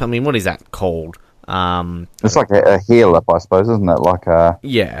lip. I mean, what is that called? It's like a hair lip, I suppose, isn't it? Like a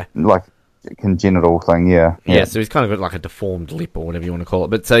like congenital thing, yeah. So he's kind of got like a deformed lip or whatever you want to call it.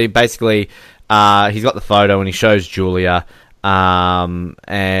 But so basically, he's got the photo and he shows Julia, and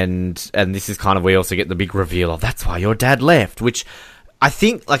this is kind of, we also get the big reveal of that's why your dad left, which I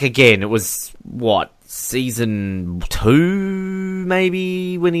think, like, again, it was season 2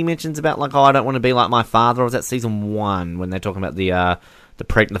 maybe when he mentions about like, oh, I don't want to be like my father, or was that season 1 when they're talking about the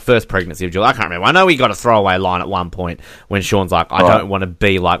first pregnancy of Julia? I can't remember. I know he got a throwaway line at one point when Sean's like, I don't want to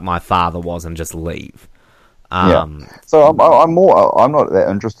be like my father was, and just leave. So I'm not that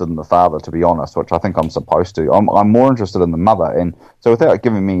interested in the father, to be honest, which I think I'm supposed to. I'm more interested in the mother, and so without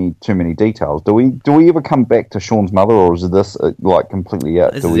giving me too many details, do we ever come back to Sean's mother, or is this like completely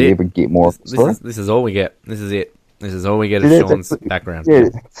it? Do we ever get more? This is all we get. This is it. This is all we get of Sean's background. Yeah.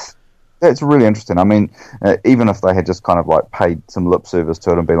 That's really interesting. I mean, even if they had just kind of like paid some lip service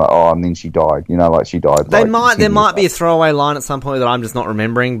to it and be like, oh, and then she died, like she died. There might be a throwaway line at some point that I'm just not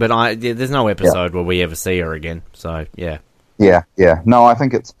remembering, but there's no episode where we ever see her again. So yeah. Yeah. No, I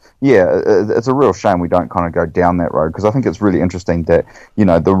think it's a real shame we don't kind of go down that road, because I think it's really interesting that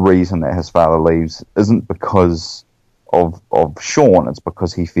the reason that his father leaves isn't because of Sean, it's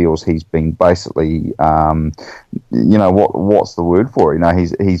because he feels he's been basically, what's the word for it?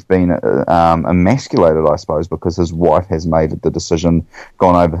 He's been emasculated, I suppose, because his wife has made the decision,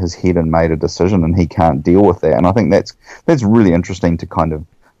 gone over his head and made a decision, and he can't deal with that. And I think that's really interesting to kind of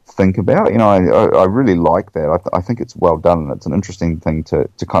think about. I really like that. I think it's well done, and it's an interesting thing to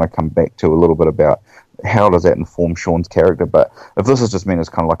kind of come back to a little bit about how does that inform Sean's character. But if this is just meant as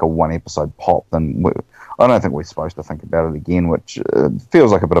kind of like a one episode pop, then I don't think we're supposed to think about it again, which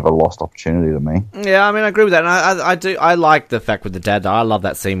feels like a bit of a lost opportunity to me. Yeah, I mean, I agree with that. And I like the fact with the dad, though. I love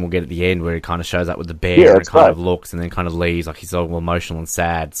that scene we'll get at the end where he kind of shows up with the bear and kind of looks and then kind of leaves, like he's all emotional and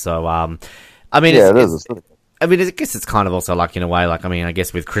sad. So, I mean, I guess it's kind of also like, in a way, like, I mean, I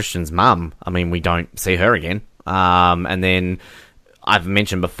guess with Christian's mum, I mean, we don't see her again. And then I've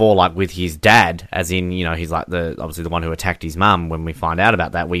mentioned before, like with his dad, as in, he's like obviously the one who attacked his mum. When we find out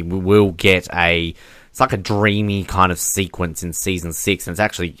about that, we will get it's like a dreamy kind of sequence in season 6, and it's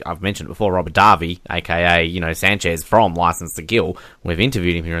actually, I've mentioned it before, Robert Darby, aka, Sanchez from License to Kill. We've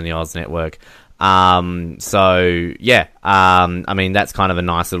interviewed him here on the Oz Network. I mean, that's kind of a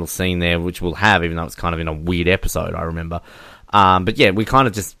nice little scene there, which we'll have, even though it's kind of in a weird episode, I remember. But yeah, we kind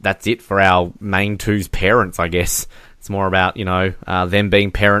of that's it for our main two's parents, I guess. It's more about, them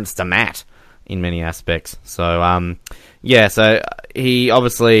being parents to Matt in many aspects. So, so he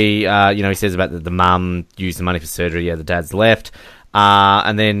obviously, he says about the mum used the money for surgery. Yeah, the dad's left.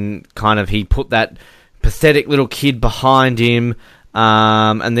 And then kind of he put that pathetic little kid behind him.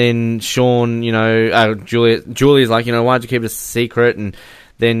 And then Sean, Julia's like, why'd you keep it a secret? And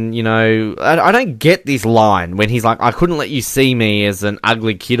then, I don't get this line when he's like, I couldn't let you see me as an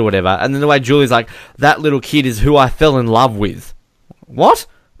ugly kid or whatever. And then the way Julia's like, that little kid is who I fell in love with. What?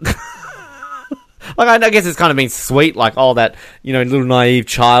 Like, I guess it's kind of been sweet, like, oh, that, little naive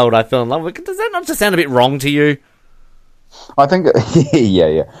child I fell in love with. Does that not just sound a bit wrong to you? I think,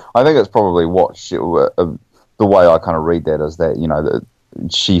 yeah. I think it's probably what the way I kind of read that is that, that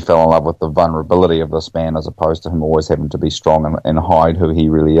she fell in love with the vulnerability of this man as opposed to him always having to be strong and hide who he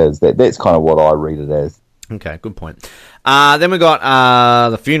really is. That's kind of what I read it as. Okay, good point. Then we got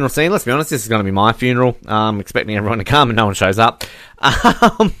the funeral scene. Let's be honest, this is going to be my funeral. I'm expecting everyone to come and no one shows up,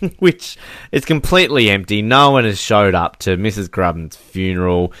 which is completely empty. No one has showed up to Mrs. Grubman's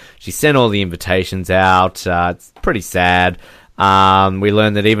funeral. She sent all the invitations out. It's pretty sad. We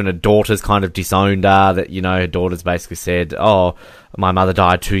learned that even her daughter's kind of disowned her, that, her daughter's basically said, oh, my mother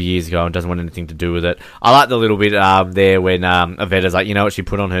died 2 years ago and doesn't want anything to do with it. I like the little bit there when Avetta's like, what she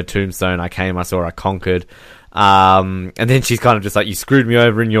put on her tombstone? I came, I saw, I conquered. And then she's kind of just like, you screwed me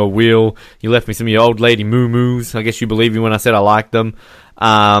over in your will. You left me some of your old lady moo-moos. I guess you believe me when I said I liked them.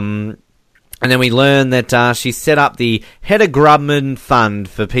 And then we learn that she set up the Hedda Grubman Fund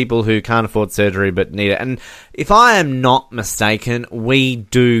for people who can't afford surgery but need it. And if I am not mistaken, we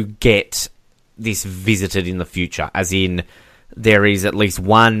do get this visited in the future, as in there is at least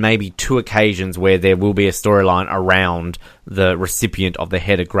one, maybe two occasions where there will be a storyline around the recipient of the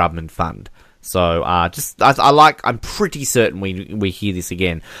Hedda Grubman Fund. So, I'm pretty certain we hear this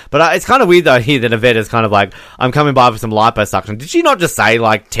again. But it's kind of weird, though, here that Avetta's kind of like, I'm coming by for some liposuction. Did she not just say,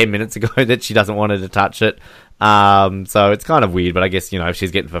 10 minutes ago that she doesn't want her to touch it? So it's kind of weird, but I guess, if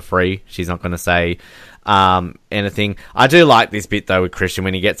she's getting it for free, she's not going to say anything. I do like this bit, though, with Christian.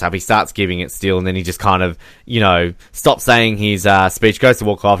 When he gets up, he starts giving it still, and then he just kind of, stops saying his speech, goes to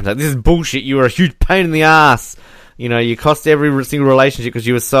walk off, and says, this is bullshit, you were a huge pain in the ass. You cost every single relationship because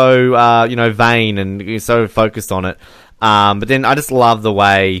you were so, vain and you're so focused on it. But then I just love the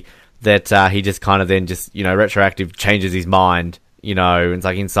way that he just kind of then just, retroactive changes his mind. It's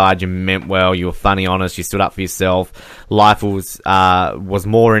like inside you meant well, you were funny, honest, you stood up for yourself. Life was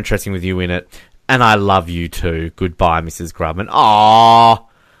more interesting with you in it. And I love you too. Goodbye, Mrs. Grubman. Aww.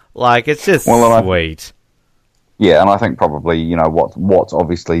 It's just sweet. Yeah, and I think probably, you know, what's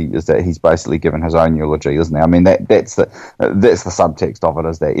obviously is that he's basically given his own eulogy, isn't he? I mean, that's the subtext of it,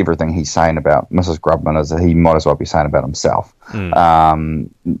 is that everything he's saying about Mrs. Grubman is that he might as well be saying about himself. You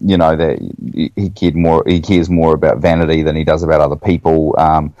know, that he cares more about vanity than he does about other people.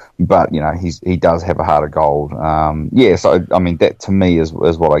 But you know, he does have a heart of gold. So I mean, that to me is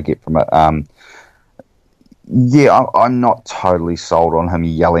what I get from it. Yeah, I'm not totally sold on him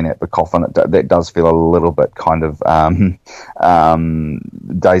yelling at the coffin. That does feel a little bit kind of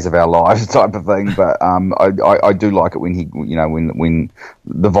Days of Our Lives type of thing. But I do like it when he, you know, when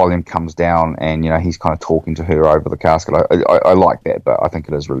the volume comes down and, you know, he's kind of talking to her over the casket. I like that, but I think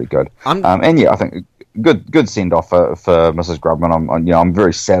it is really good. And yeah, I think good send off for Mrs. Grubman. I'm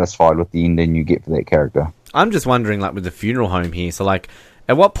very satisfied with the ending you get for that character. I'm just wondering, like, with the funeral home here, so like,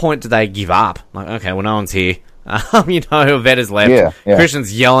 at what point do they give up? Like, okay, well, no one's here. You know, Yvette has left. Yeah.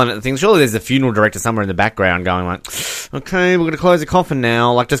 Christian's yelling at things. Surely there's a funeral director somewhere in the background going like, okay, we're going to close the coffin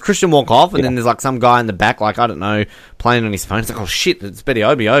now. Like, does Christian walk off? And then there's like some guy in the back, like, I don't know, playing on his phone. It's like, oh shit, it's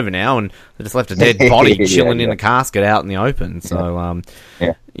better be over now. And they just left a dead body chilling in the casket out in the open. So,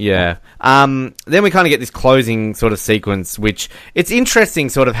 yeah. Then we kind of get this closing sort of sequence, which it's interesting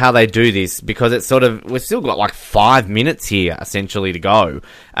sort of how they do this, because it's sort of, we've still got like 5 minutes here essentially to go.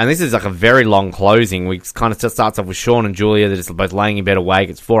 And this is like a very long closing. We kind of starts off with Sean and Julia. They're just both laying in bed awake.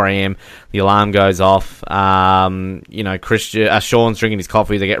 It's 4 a.m. The alarm goes off. You know, Sean's drinking his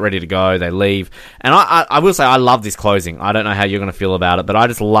coffee. They get ready to go. They leave. And I will say I love this closing. I don't know how you're going to feel about it, but I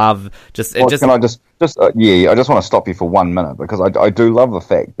just love I just want to stop you for 1 minute, because I do love the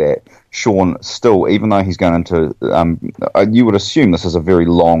fact that Sean still, even though he's going into, you would assume this is a very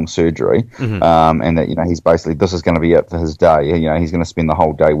long surgery, and that, you know, he's basically, this is going to be it for his day. You know, he's going to spend the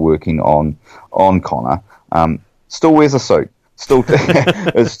whole day working on Connor. Still wears a suit.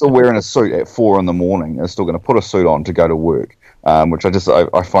 Is still wearing a suit at 4 a.m. Is still going to put a suit on to go to work. Which I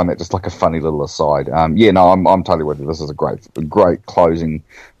find that just like a funny little aside. I'm totally with you. This is a great closing,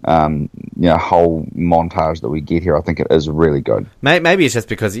 whole montage that we get here. I think it is really good. Maybe it's just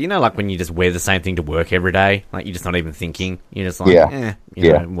because, you know, like when you just wear the same thing to work every day, like you're just not even thinking. You're just like,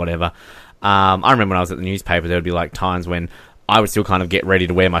 whatever. I remember when I was at the newspaper, there would be like times when I would still kind of get ready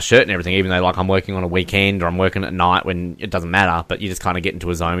to wear my shirt and everything, even though like I'm working on a weekend or I'm working at night, when it doesn't matter, but you just kind of get into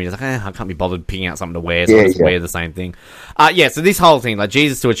a zone where you're just like, I can't be bothered picking out something to wear, so I just wear the same thing. So this whole thing, like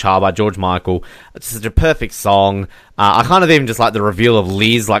Jesus to a Child by George Michael, it's such a perfect song. I kind of even just like the reveal of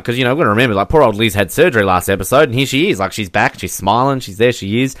Liz, like, because, you know, I've got to remember, like, poor old Liz had surgery last episode, and here she is, like, she's back, she's smiling, she's there,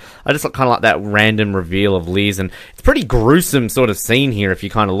 she is. I just kind of like that random reveal of Liz, and it's a pretty gruesome sort of scene here if you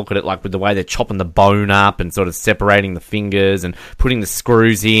kind of look at it, like, with the way they're chopping the bone up and sort of separating the fingers and putting the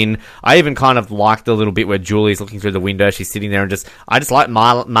screws in. I even kind of like the little bit where Julie's looking through the window, she's sitting there, and I just like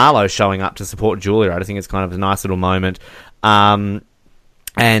Marlow showing up to support Julia. I just think it's kind of a nice little moment. I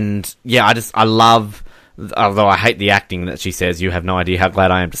love, although I hate the acting that she says, "You have no idea how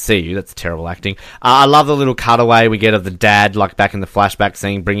glad I am to see you." That's terrible acting. I love the little cutaway we get of the dad, like back in the flashback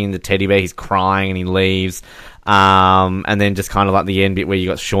scene, bringing the teddy bear. He's crying and he leaves. And then just kind of like the end bit where you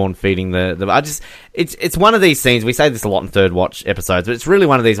got Sean feeding it's one of these scenes, we say this a lot in Third Watch episodes, but it's really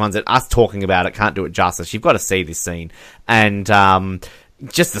one of these ones that us talking about it can't do it justice. You've got to see this scene. And,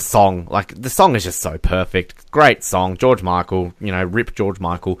 just the song, like, the song is just so perfect. Great song. George Michael, you know, rip George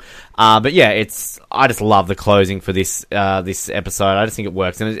Michael. But yeah, I just love the closing for this episode. I just think it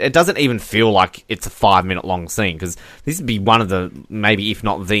works. And it doesn't even feel like it's a 5-minute long scene, because this would be one of the, maybe if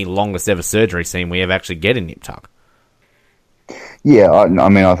not the longest ever surgery scene we ever actually get in Nip Tuck. Yeah,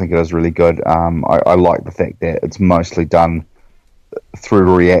 I think it is really good. I like the fact that it's mostly done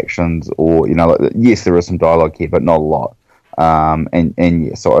through reactions, or, you know, like, yes, there is some dialogue here, but not a lot. So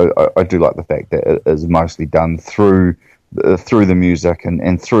I do like the fact that it is mostly done through the music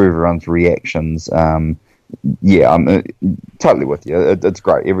and through everyone's reactions. I'm totally with you. It's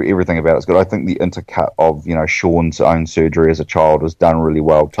great. Everything about it's good. I think the intercut of, you know, Sean's own surgery as a child was done really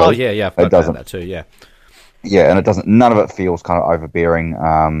well too. Oh yeah, I forgot about that too. Yeah, and it doesn't. None of it feels kind of overbearing.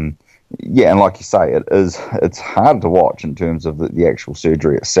 And like you say, it's hard to watch in terms of the actual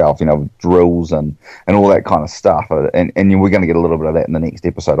surgery itself, you know, with drills and all that kind of stuff. And we're going to get a little bit of that in the next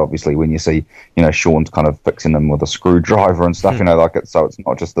episode, obviously, when you see, you know, Sean's kind of fixing them with a screwdriver and stuff, you know, like it. So it's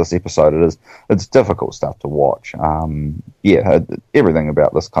not just this episode. It's difficult stuff to watch. Everything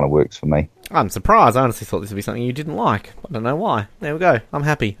about this kind of works for me. I'm surprised. I honestly thought this would be something you didn't like. I don't know why. There we go. I'm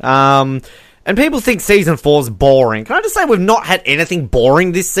happy. And people think Season 4's boring. Can I just say we've not had anything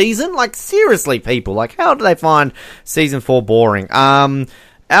boring this season? Like, seriously, people. Like, how do they find Season 4 boring? And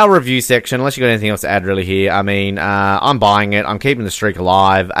our review section, unless you got anything else to add really here, I mean, I'm buying it. I'm keeping the streak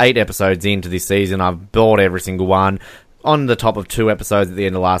alive. 8 episodes into this season. I've bought every single one. On the top of 2 episodes at the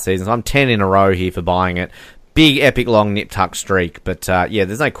end of last season. So I'm 10 in a row here for buying it. Big, epic, long nip-tuck streak. But, yeah,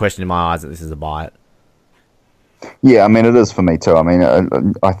 there's no question in my eyes that this is a buy it. Yeah, I mean, it is for me too. I mean,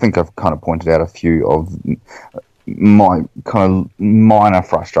 I think I've kind of pointed out a few of my kind of minor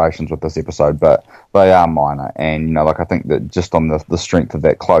frustrations with this episode, but they are minor. And, you know, like, I think that just on the strength of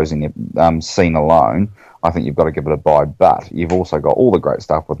that closing scene alone, I think you've got to give it a buy. But you've also got all the great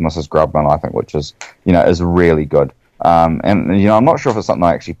stuff with Mrs Grubman, I think, which is, you know, is really good. And, you know, I'm not sure if it's something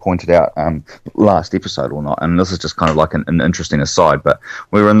I actually pointed out last episode or not, and this is just kind of like an interesting aside, but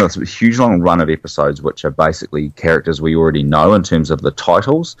we were in this huge long run of episodes which are basically characters we already know in terms of the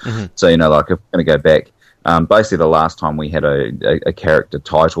titles. Mm-hmm. So, you know, like if we're going to go back, basically the last time we had a character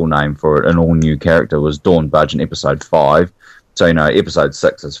title name for an all-new character was Dawn Budge in episode 5. So, you know, episode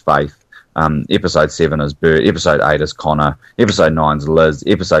 6 is Faith. Episode 7 is Burt, episode 8 is Connor, episode 9's Liz,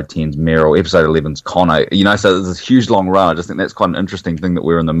 episode 10's Meryl, episode 11's Connor, you know, so there's this huge long run. I just think that's quite an interesting thing that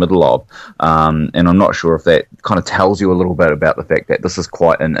we're in the middle of, and I'm not sure if that kind of tells you a little bit about the fact that this is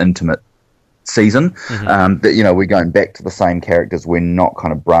quite an intimate season, that, you know, we're going back to the same characters, we're not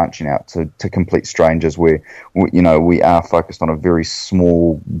kind of branching out to complete strangers, where you know, we are focused on a very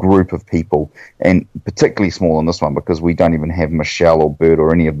small group of people, and particularly small in this one because we don't even have Michelle or Bert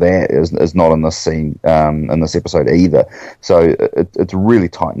or any of that is not in this scene, in this episode either. So it's really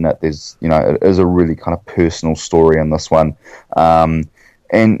tight knit. There's, you know, it is a really kind of personal story in this one, and,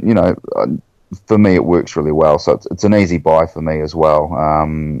 you know, for me, it works really well, so it's an easy buy for me as well.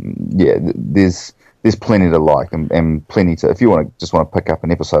 Yeah, there's plenty to like and plenty to, if you just want to pick up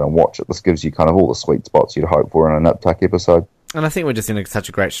an episode and watch it, this gives you kind of all the sweet spots you'd hope for in a nip-tuck episode. And I think we're just in such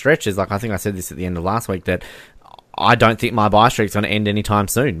a great stretch. Is like, I think I said this at the end of last week, that I don't think my buy streak's going to end anytime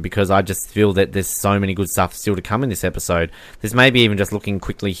soon, because I just feel that there's so many good stuff still to come in this episode. There's maybe, even just looking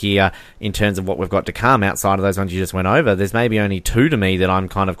quickly here in terms of what we've got to come outside of those ones you just went over, there's maybe only 2 to me that I'm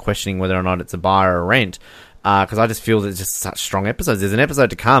kind of questioning whether or not it's a buy or a rent, because I just feel that it's just such strong episodes. There's an episode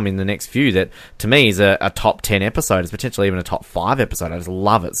to come in the next few that to me is a top 10 episode. It's potentially even a top 5 episode. I just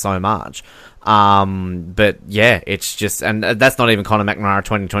love it so much. But yeah, it's just, and that's not even Connor McNamara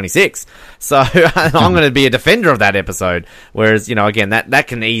 2026. So I'm going to be a defender of that episode. Whereas, you know, again, that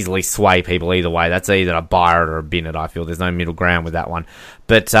can easily sway people either way. That's either a buy it or a bin it. I feel there's no middle ground with that one.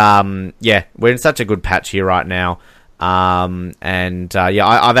 But yeah, we're in such a good patch here right now. Yeah,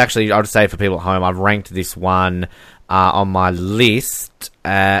 I've actually, I'll just say for people at home, I've ranked this one on my list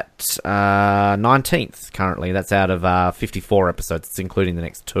at 19th currently. That's out of 54 episodes. It's including the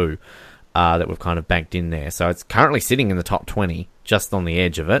next 2 that we've kind of banked in there. So it's currently sitting in the top 20, just on the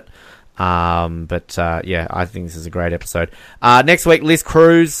edge of it. Yeah, I think this is a great episode. Next week, Liz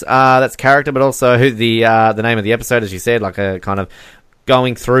Cruz, that's character, but also the name of the episode, as you said, like a kind of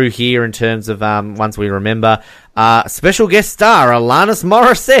going through here in terms of ones we remember. Special guest star, Alanis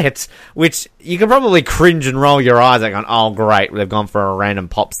Morissette, which you can probably cringe and roll your eyes at going, oh, great, they've gone for a random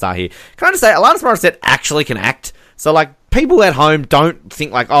pop star here. Can I just say, Alanis Morissette actually can act. So, like, people at home don't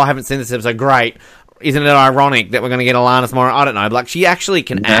think, like, oh, I haven't seen this episode, great. Isn't it ironic that we're going to get Alanis Morissette? I don't know, but, like, she actually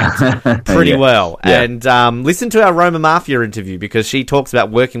can act pretty well. Yeah. And listen to our Roma Mafia interview, because she talks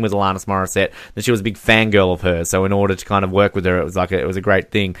about working with Alanis Morissette, that she was a big fangirl of her, so in order to kind of work with her, it was a great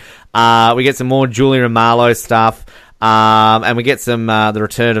thing. We get some more Julia and Marlow stuff, and we get some the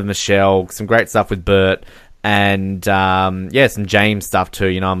return of Michelle, some great stuff with Bert, and yeah, some James stuff too.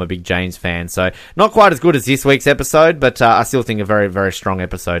 You know, I'm a big James fan, so not quite as good as this week's episode, but I still think a very, very strong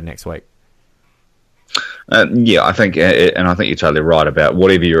episode next week. Yeah, I think, and I think you're totally right about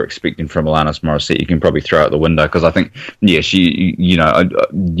whatever you're expecting from Alanis Morissette, you can probably throw out the window, because I think, yeah, she, you know,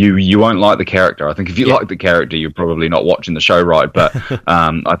 you won't like the character. I think if you like the character, you're probably not watching the show right. But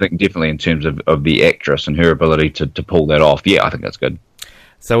I think definitely in terms of the actress and her ability to pull that off, yeah, I think that's good.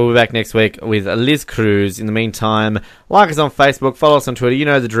 So we'll be back next week with Liz Cruz. In the meantime, like us on Facebook, follow us on Twitter, you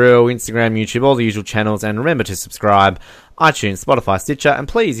know the drill, Instagram, YouTube, all the usual channels, and remember to subscribe, iTunes, Spotify, Stitcher, and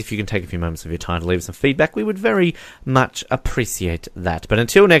please, if you can take a few moments of your time to leave us some feedback, we would very much appreciate that. But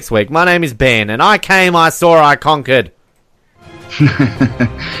until next week, my name is Ben, and I came, I saw, I conquered.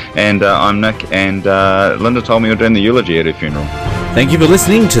 And I'm Nick, and Linda told me you're doing the eulogy at her funeral. Thank you for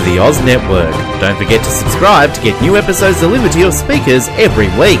listening to the Oz Network. Don't forget to subscribe to get new episodes delivered to your speakers every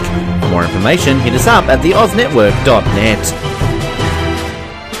week. For more information, hit us up at theoznetwork.net.